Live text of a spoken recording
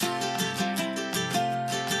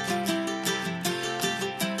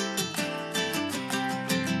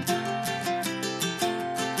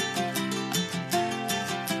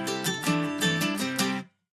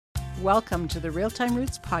Welcome to the Real Time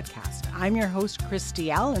Roots podcast. I'm your host, Christy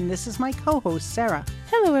L., and this is my co-host, Sarah.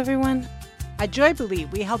 Hello, everyone. At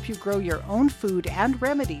Joybilee, we help you grow your own food and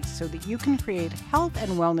remedies so that you can create health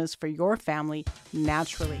and wellness for your family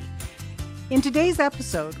naturally. In today's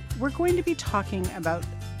episode, we're going to be talking about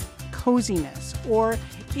coziness, or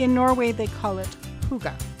in Norway, they call it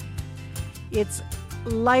Hygge. It's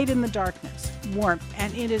light in the darkness, warmth,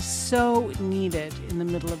 and it is so needed in the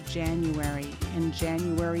middle of January in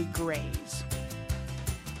January grays.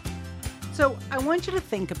 So I want you to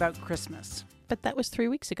think about Christmas. But that was 3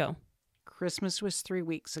 weeks ago. Christmas was 3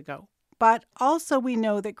 weeks ago. But also we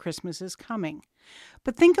know that Christmas is coming.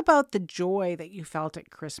 But think about the joy that you felt at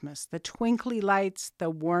Christmas, the twinkly lights, the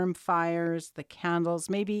warm fires, the candles.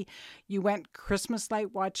 Maybe you went Christmas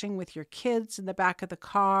light watching with your kids in the back of the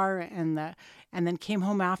car and then came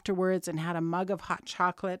home afterwards and had a mug of hot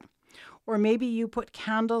chocolate. Or maybe you put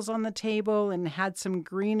candles on the table and had some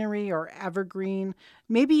greenery or evergreen.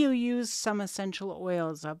 Maybe you used some essential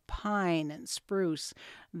oils of pine and spruce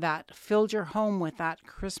that filled your home with that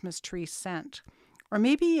Christmas tree scent. Or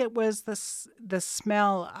maybe it was the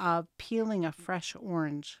smell of peeling a fresh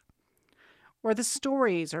orange. Or the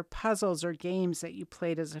stories or puzzles or games that you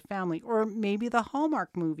played as a family. Or maybe the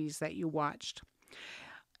Hallmark movies that you watched.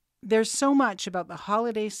 There's so much about the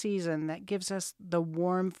holiday season that gives us the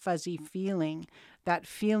warm, fuzzy feeling, that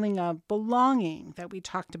feeling of belonging that we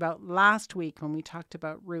talked about last week when we talked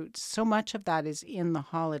about roots. So much of that is in the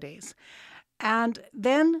holidays. And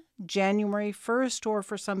then January 1st, or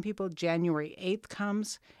for some people, January 8th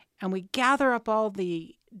comes, and we gather up all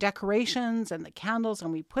the decorations and the candles,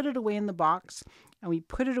 and we put it away in the box, and we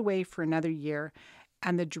put it away for another year,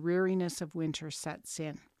 and the dreariness of winter sets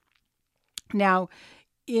in. Now,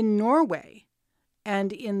 in Norway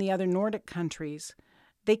and in the other Nordic countries,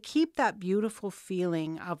 they keep that beautiful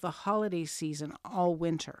feeling of the holiday season all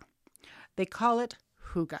winter. They call it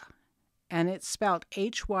Hygge, and it's spelled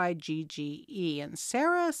Hygge, and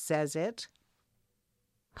Sarah says it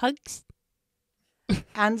Hugs.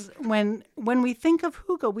 And when we think of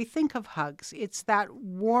Hygge, we think of hugs. It's that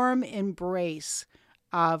warm embrace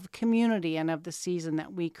of community and of the season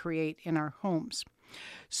that we create in our homes.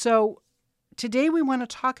 So today we want to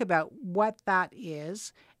talk about what that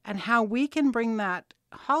is and how we can bring that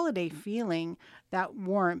holiday feeling, that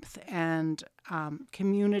warmth and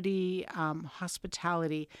community,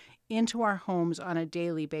 hospitality into our homes on a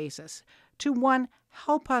daily basis to, one,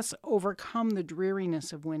 help us overcome the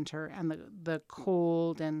dreariness of winter and the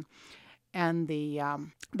cold and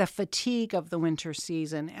the fatigue of the winter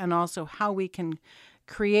season, and also how we can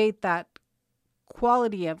create that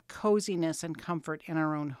quality of coziness and comfort in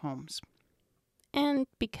our own homes. And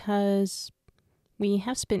because we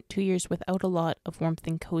have spent 2 years without a lot of warmth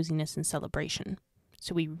and coziness and celebration.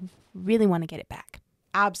 So we really want to get it back.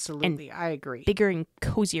 Absolutely, and I agree. Bigger and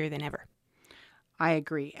cozier than ever. I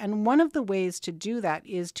agree. And one of the ways to do that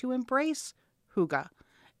is to embrace Hygge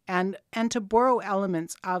and to borrow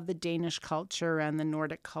elements of the Danish culture and the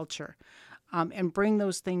Nordic culture and bring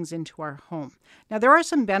those things into our home. Now, there are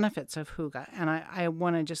some benefits of Hygge, and I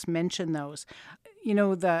want to just mention those. You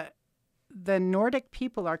know, the Nordic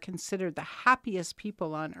people are considered the happiest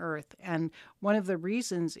people on earth. And one of the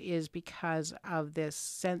reasons is because of this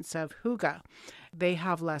sense of Hygge. They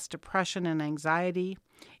have less depression and anxiety.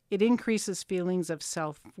 It increases feelings of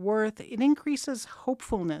self-worth. It increases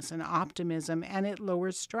hopefulness and optimism, and it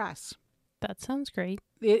lowers stress. That sounds great.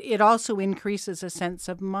 It also increases a sense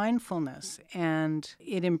of mindfulness, and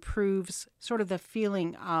it improves sort of the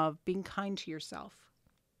feeling of being kind to yourself.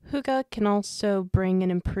 Hygge can also bring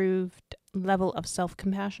an improved level of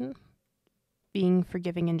self-compassion, being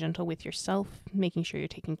forgiving and gentle with yourself, making sure you're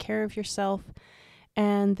taking care of yourself,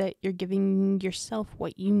 and that you're giving yourself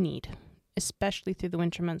what you need, especially through the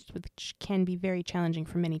winter months, which can be very challenging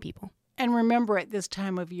for many people. And remember, at this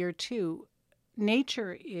time of year, too,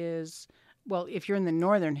 nature is, well, if you're in the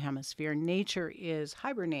northern hemisphere, nature is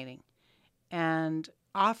hibernating. And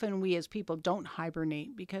often we as people don't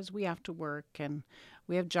hibernate because we have to work and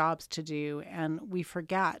we have jobs to do, and we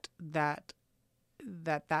forget that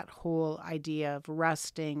whole idea of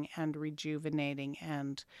resting and rejuvenating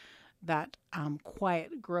and that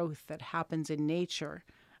quiet growth that happens in nature.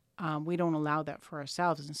 We don't allow that for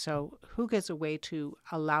ourselves. And so Hygge is a way to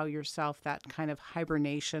allow yourself that kind of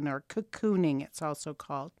hibernation, or cocooning, it's also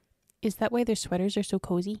called. Is that why their sweaters are so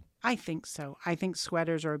cozy? I think so. I think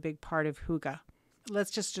sweaters are a big part of Hygge.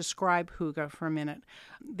 Let's just describe Hygge for a minute.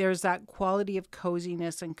 There's that quality of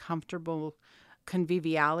coziness and comfortable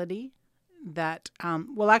conviviality that,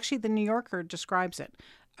 actually the New Yorker describes it.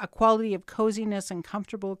 a quality of coziness and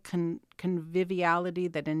comfortable conviviality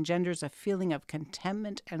that engenders a feeling of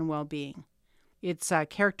contentment and well-being. It's a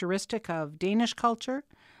characteristic of Danish culture,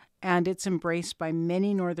 and it's embraced by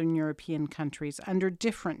many Northern European countries under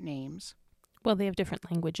different names. Well, they have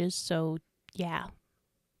different languages, so yeah,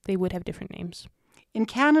 they would have different names. In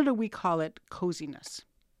Canada, we call it coziness.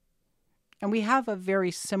 And we have a very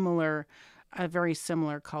similar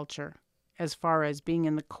culture as far as being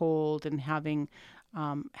in the cold and having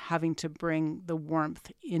to bring the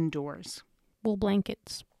warmth indoors. Wool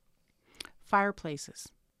blankets.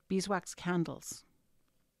 Fireplaces, beeswax candles.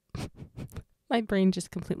 My brain just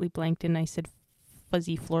completely blanked and I said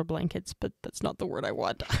fuzzy floor blankets, but that's not the word I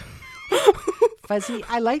want.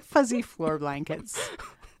 I like fuzzy floor blankets.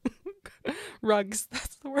 Rugs,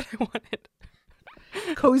 that's the word I wanted.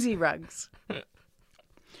 Cozy rugs.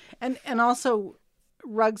 And also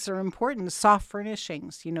rugs are important, soft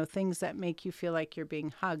furnishings, things that make you feel like you're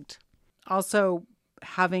being hugged. Also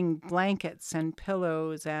having blankets and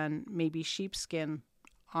pillows and maybe sheepskin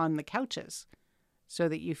on the couches so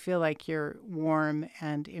that you feel like you're warm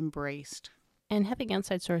and embraced. And having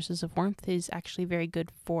outside sources of warmth is actually very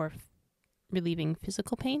good for relieving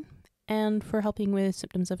physical pain and for helping with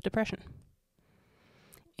symptoms of depression.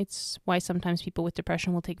 It's why sometimes people with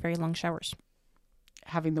depression will take very long showers.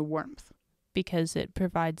 Having the warmth. Because it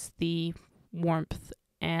provides the warmth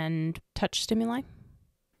and touch stimuli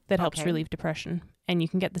that helps relieve depression. And you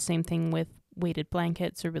can get the same thing with weighted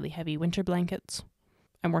blankets or really heavy winter blankets.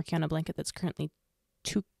 I'm working on a blanket that's currently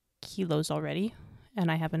 2 kilos already,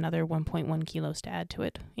 and I have another 1.1 kilos to add to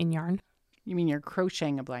it in yarn. You mean you're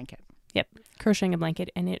crocheting a blanket? Yep, crocheting a blanket,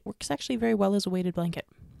 and it works actually very well as a weighted blanket.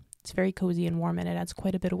 It's very cozy and warm, and it adds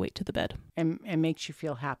quite a bit of weight to the bed. And makes you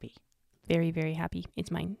feel happy. Very, very happy.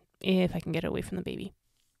 It's mine, if I can get it away from the baby.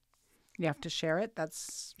 You have to share it?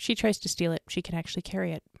 She tries to steal it. She can actually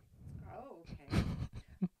carry it. Oh, okay.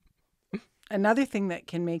 Another thing that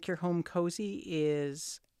can make your home cozy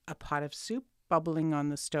is a pot of soup bubbling on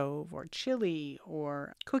the stove, or chili,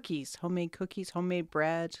 or cookies, homemade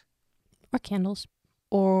bread. Or candles,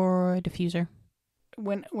 or a diffuser.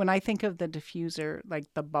 When I think of the diffuser, like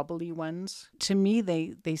the bubbly ones, to me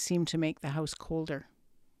they seem to make the house colder.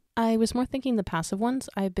 I was more thinking the passive ones.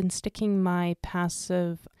 I've been sticking my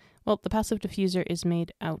passive... Well, the passive diffuser is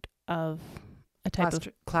made out of a type of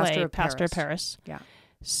clay, plaster of Paris. Yeah.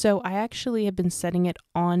 So I actually have been setting it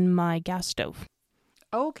on my gas stove.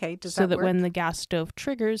 Oh, okay. Does so that that work? when the gas stove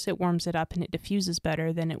triggers, it warms it up and it diffuses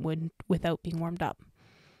better than it would without being warmed up.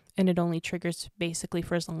 And it only triggers basically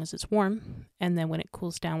for as long as it's warm. And then when it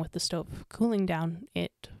cools down with the stove cooling down,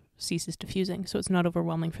 it ceases diffusing. So it's not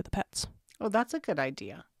overwhelming for the pets. Oh, that's a good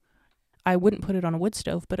idea. I wouldn't put it on a wood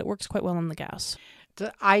stove, but it works quite well on the gas.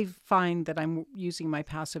 I find that I'm using my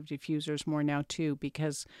passive diffusers more now too,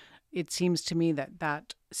 because it seems to me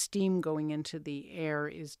that steam going into the air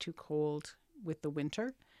is too cold with the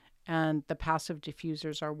winter, and the passive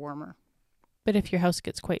diffusers are warmer. But if your house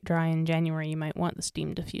gets quite dry in January, you might want the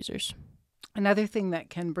steam diffusers. Another thing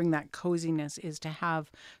that can bring that coziness is to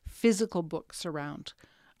have physical books around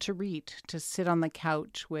to read, to sit on the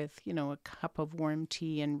couch with, a cup of warm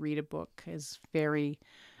tea and read a book is very,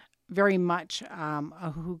 very much a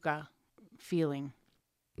hygge feeling.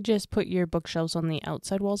 Just put your bookshelves on the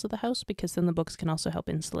outside walls of the house, because then the books can also help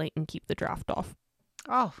insulate and keep the draft off.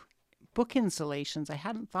 Oh, book insulations. I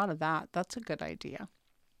hadn't thought of that. That's a good idea.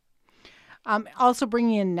 Also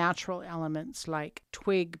bringing in natural elements like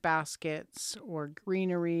twig baskets or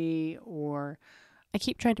greenery or... I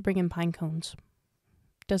keep trying to bring in pine cones.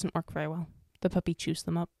 Doesn't work very well. The puppy chews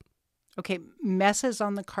them up. Okay, messes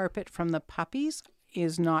on the carpet from the puppies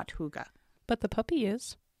is not hygge. But the puppy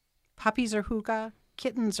is. Puppies are hygge.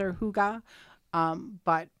 Kittens are hygge.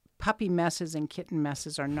 But puppy messes and kitten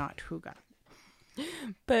messes are not hygge.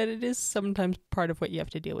 But it is sometimes part of what you have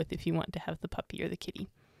to deal with if you want to have the puppy or the kitty.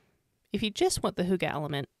 If you just want the hygge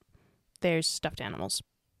element, there's stuffed animals.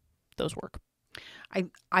 Those work.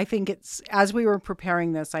 I think it's, as we were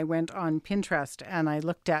preparing this, I went on Pinterest and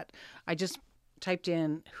I just typed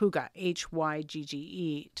in Hygge,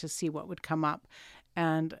 Hygge, to see what would come up.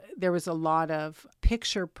 And there was a lot of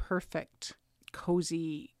picture perfect,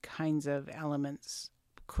 cozy kinds of elements,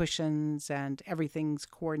 cushions, and everything's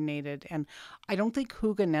coordinated. And I don't think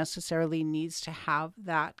hygge necessarily needs to have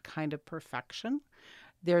that kind of perfection.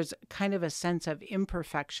 There's kind of a sense of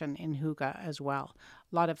imperfection in hygge as well.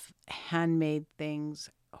 A lot of handmade things,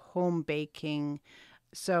 home baking.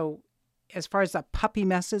 So as far as the puppy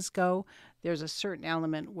messes go, there's a certain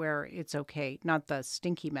element where it's okay. Not the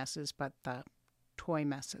stinky messes, but the toy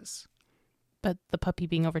messes. But the puppy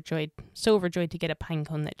being so overjoyed to get a pine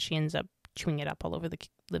cone that she ends up chewing it up all over the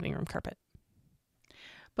living room carpet.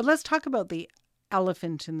 But let's talk about the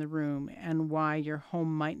elephant in the room and why your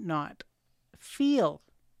home might not feel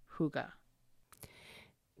hygge.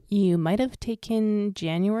 You might have taken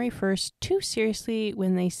January 1st too seriously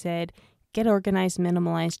when they said, get organized,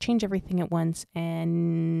 minimalize, change everything at once,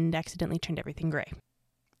 and accidentally turned everything gray.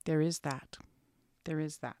 There is that. There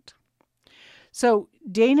is that. So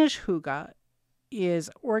Danish hygge is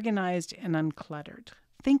organized and uncluttered.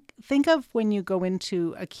 Think of when you go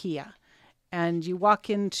into IKEA and you walk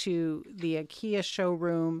into the IKEA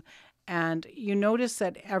showroom and you notice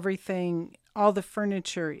that everything, all the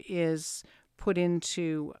furniture is put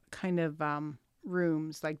into kind of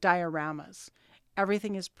rooms like dioramas.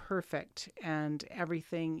 Everything is perfect and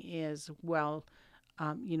everything is well,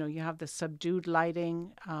 you have the subdued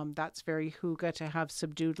lighting. That's very hygge to have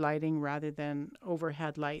subdued lighting rather than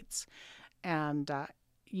overhead lights. And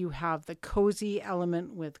you have the cozy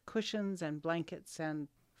element with cushions and blankets and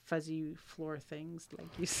fuzzy floor things,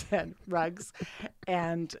 like you said, rugs.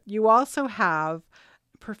 And you also have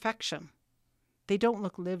perfection. They don't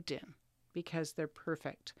look lived in because they're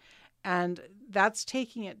perfect. And that's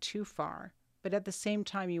taking it too far. But at the same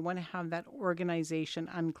time, you want to have that organization,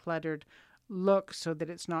 uncluttered look so that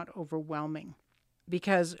it's not overwhelming.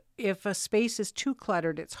 Because if a space is too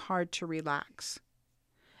cluttered, it's hard to relax.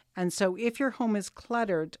 And so if your home is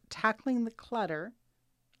cluttered, tackling the clutter,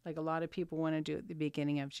 like a lot of people want to do at the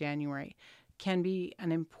beginning of January, can be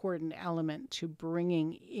an important element to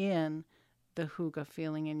bringing in the hygge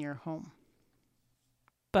feeling in your home.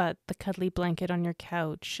 But the cuddly blanket on your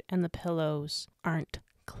couch and the pillows aren't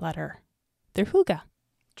clutter. They're hygge.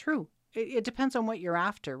 True. It depends on what you're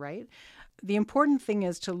after, right? The important thing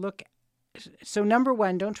is to look. So number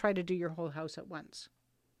one, don't try to do your whole house at once.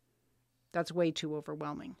 That's way too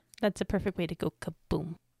overwhelming. That's a perfect way to go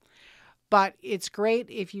kaboom. But it's great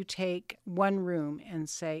if you take one room and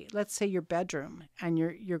say, let's say your bedroom, and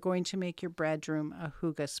you're going to make your bedroom a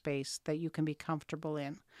hygge space that you can be comfortable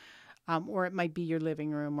in. Or it might be your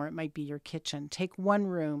living room, or it might be your kitchen. Take one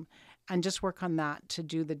room and just work on that to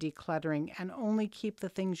do the decluttering and only keep the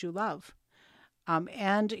things you love.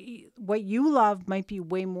 And what you love might be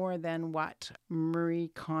way more than what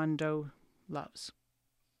Marie Kondo loves.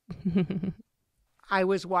 I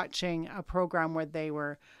was watching a program where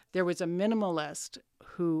there was a minimalist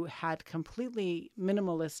who had completely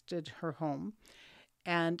minimalisted her home,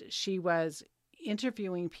 and she was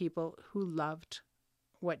interviewing people who loved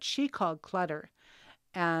what she called clutter.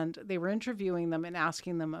 And they were interviewing them and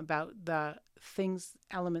asking them about the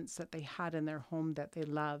elements that they had in their home that they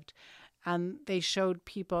loved. And they showed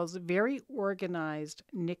people's very organized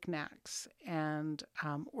knickknacks and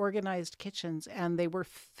organized kitchens. And they were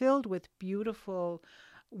filled with beautiful,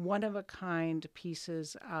 one-of-a-kind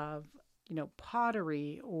pieces of,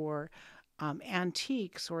 pottery or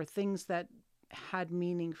antiques or things that had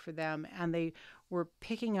meaning for them. And they were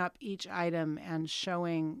picking up each item and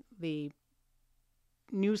showing the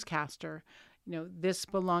newscaster, this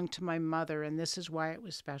belonged to my mother and this is why it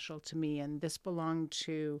was special to me, and this belonged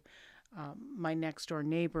to my next door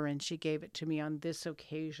neighbor and she gave it to me on this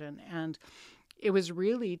occasion. And it was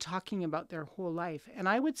really talking about their whole life. And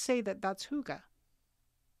I would say that that's hygge.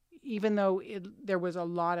 Even though there was a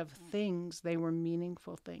lot of things, they were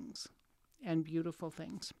meaningful things and beautiful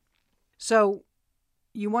things. So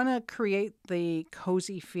you want to create the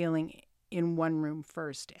cozy feeling in one room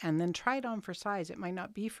first and then try it on for size. It might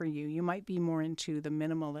not be for you. You might be more into the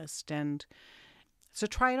minimalist, and so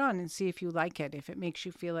try it on and see if you like it, if it makes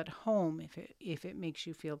you feel at home, if it makes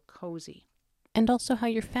you feel cozy. And also how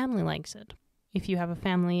your family likes it. If you have a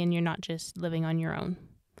family and you're not just living on your own.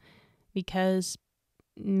 Because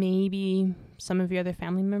maybe some of your other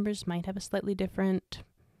family members might have a slightly different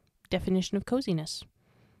definition of coziness.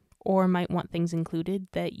 Or might want things included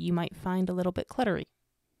that you might find a little bit cluttery.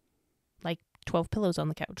 Like 12 pillows on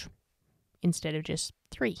the couch instead of just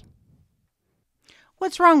 3.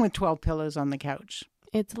 What's wrong with 12 pillows on the couch?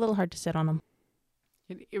 It's a little hard to sit on them.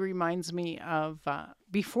 It reminds me of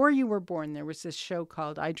before you were born, there was this show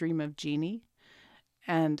called I Dream of Jeannie.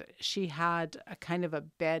 And she had a kind of a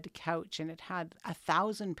bed couch and it had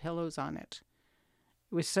 1,000 pillows on it.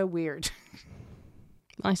 It was so weird.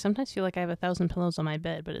 I sometimes feel like I have 1,000 pillows on my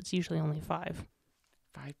bed, but it's usually only 5.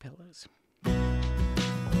 5 pillows.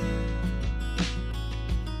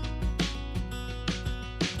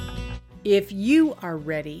 If you are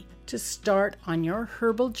ready to start on your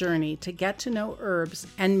herbal journey to get to know herbs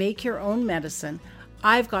and make your own medicine,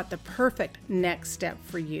 I've got the perfect next step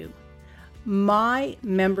for you. My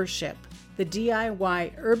membership, the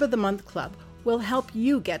DIY Herb of the Month Club, will help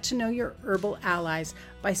you get to know your herbal allies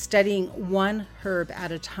by studying one herb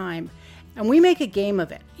at a time And we make a game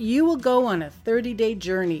of it. You will go on a 30-day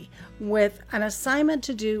journey with an assignment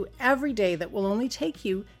to do every day that will only take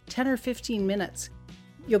you 10 or 15 minutes.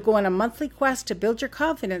 You'll go on a monthly quest to build your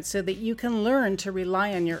confidence so that you can learn to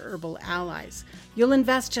rely on your herbal allies. You'll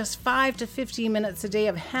invest just 5 to 15 minutes a day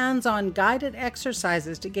of hands-on guided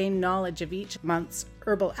exercises to gain knowledge of each month's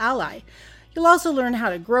herbal ally. You'll also learn how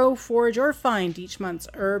to grow, forage, or find each month's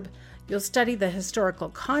herb. You'll study the historical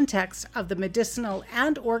context of the medicinal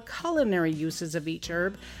and or culinary uses of each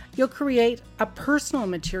herb. You'll create a personal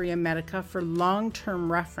materia medica for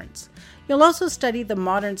long-term reference. You'll also study the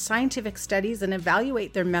modern scientific studies and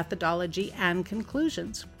evaluate their methodology and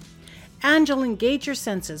conclusions. And you'll engage your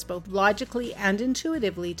senses both logically and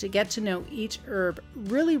intuitively to get to know each herb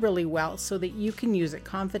really, really well so that you can use it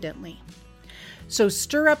confidently. So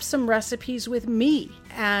stir up some recipes with me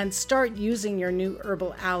and start using your new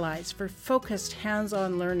herbal allies for focused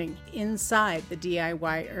hands-on learning inside the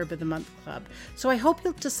DIY Herb of the Month Club. So I hope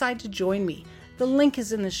you'll decide to join me. The link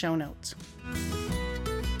is in the show notes.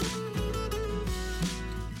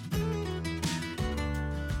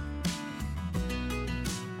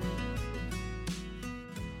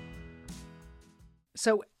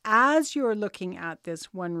 So as you're looking at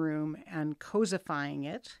this one room and cosifying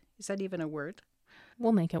it, is that even a word?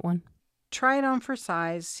 We'll make it one. Try it on for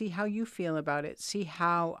size, see how you feel about it, see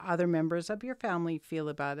how other members of your family feel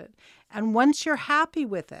about it. And once you're happy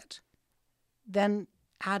with it, then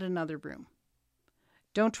add another room.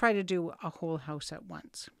 Don't try to do a whole house at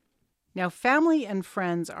once. Now, family and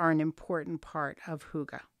friends are an important part of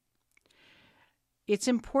Hygge. It's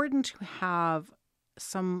important to have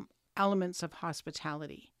some elements of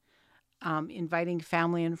hospitality, inviting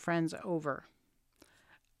family and friends over.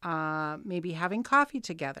 Maybe having coffee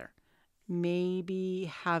together,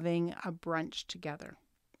 maybe having a brunch together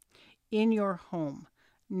in your home,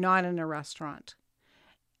 not in a restaurant,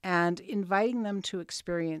 and inviting them to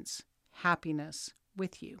experience happiness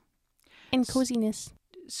with you. And coziness.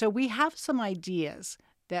 So we have some ideas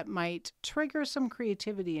that might trigger some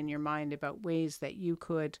creativity in your mind about ways that you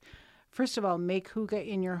could, first of all, make Hygge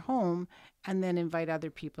in your home and then invite other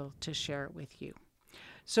people to share it with you.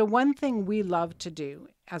 So one thing we love to do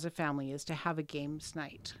as a family is to have a games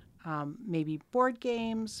night. Maybe board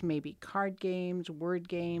games, maybe card games, word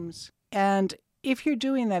games. And if you're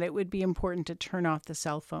doing that, it would be important to turn off the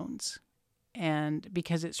cell phones. And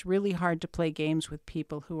because it's really hard to play games with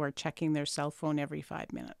people who are checking their cell phone every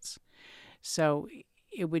 5 minutes. So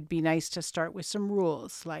it would be nice to start with some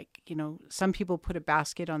rules. Like, some people put a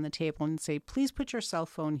basket on the table and say, please put your cell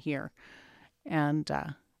phone here. And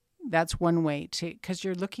that's one way because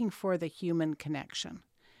you're looking for the human connection.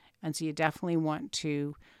 And so you definitely want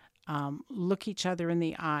to look each other in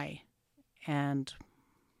the eye and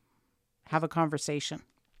have a conversation.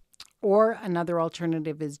 Or another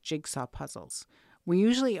alternative is jigsaw puzzles. We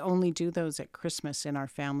usually only do those at Christmas in our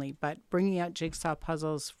family, but bringing out jigsaw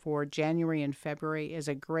puzzles for January and February is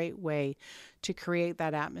a great way to create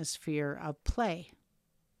that atmosphere of play,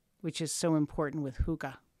 which is so important with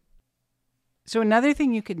Hygge. So another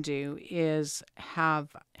thing you can do is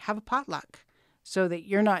have a potluck so that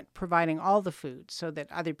you're not providing all the food, so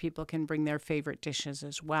that other people can bring their favorite dishes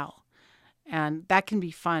as well. And that can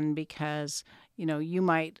be fun because, you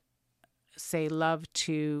might say love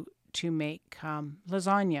to make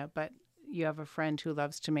lasagna, but you have a friend who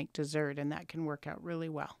loves to make dessert, and that can work out really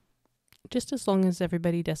well. Just as long as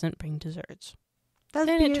everybody doesn't bring desserts. Then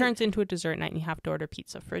it turns into a dessert night and you have to order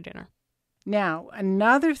pizza for dinner. Now,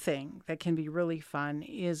 another thing that can be really fun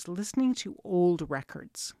is listening to old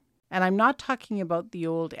records. And I'm not talking about the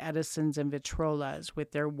old Edisons and Vitrolas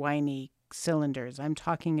with their whiny cylinders. I'm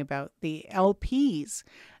talking about the LPs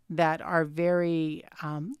that are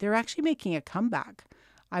they're actually making a comeback.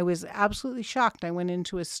 I was absolutely shocked. I went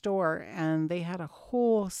into a store and they had a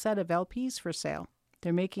whole set of LPs for sale.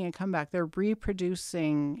 They're making a comeback. They're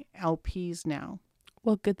reproducing LPs now.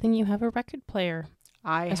 Well, good thing you have a record player.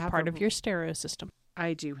 As part of your stereo system.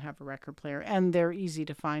 I do have a record player, and they're easy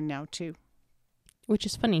to find now, too. Which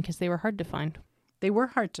is funny, because they were hard to find. They were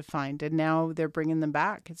hard to find, and now they're bringing them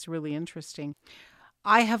back. It's really interesting.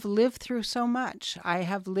 I have lived through so much. I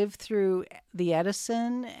have lived through the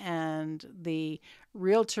Edison and the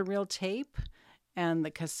reel-to-reel tape and the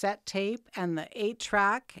cassette tape and the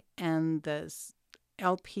 8-track and the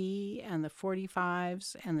LP and the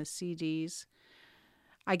 45s and the CDs.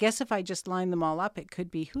 I guess if I just line them all up, it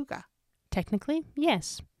could be Hygge. Technically,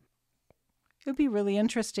 yes. It would be really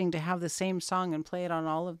interesting to have the same song and play it on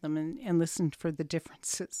all of them and listen for the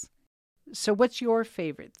differences. So what's your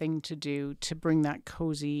favorite thing to do to bring that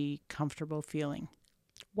cozy, comfortable feeling?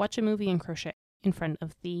 Watch a movie and crochet in front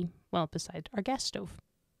of beside our gas stove.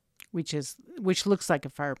 which looks like a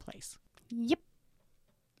fireplace. Yep.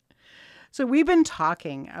 So we've been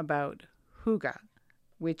talking about Hygge,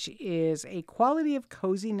 which is a quality of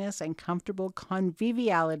coziness and comfortable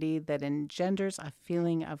conviviality that engenders a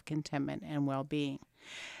feeling of contentment and well-being.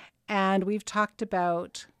 And we've talked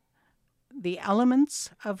about the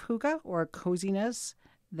elements of Hygge, or coziness,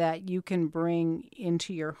 that you can bring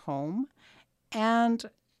into your home, and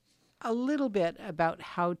a little bit about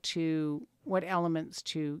what elements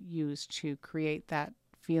to use to create that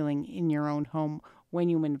feeling in your own home when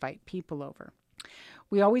you invite people over.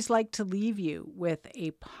 We always like to leave you with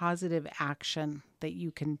a positive action that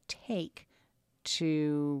you can take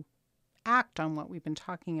to act on what we've been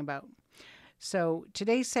talking about. So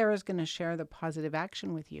today, Sarah's going to share the positive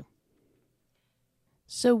action with you.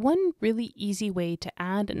 So one really easy way to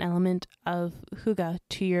add an element of Hygge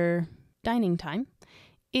to your dining time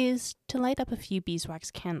is to light up a few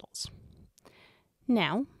beeswax candles.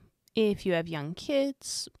 Now, if you have young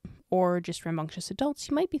kids or just rambunctious adults,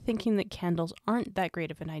 you might be thinking that candles aren't that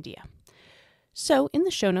great of an idea. So in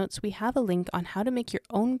the show notes, we have a link on how to make your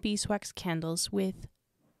own beeswax candles with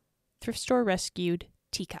thrift store rescued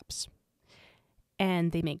teacups.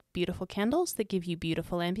 And they make beautiful candles that give you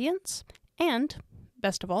beautiful ambience. And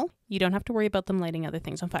best of all, you don't have to worry about them lighting other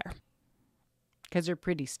things on fire. Because they're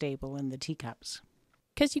pretty stable in the teacups.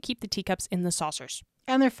 Because you keep the teacups in the saucers.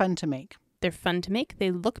 And they're fun to make. They're fun to make.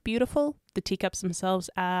 They look beautiful. The teacups themselves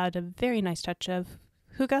add a very nice touch of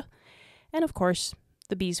Hygge. And of course,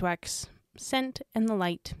 the beeswax scent and the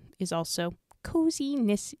light is also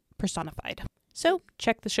coziness personified. So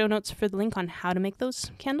check the show notes for the link on how to make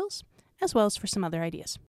those candles, as well as for some other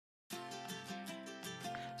ideas.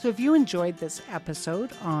 So if you enjoyed this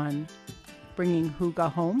episode on bringing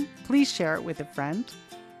Hygge home, please share it with a friend.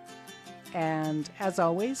 And as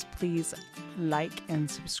always, please like and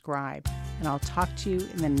subscribe. And I'll talk to you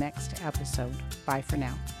in the next episode. Bye for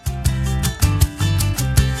now.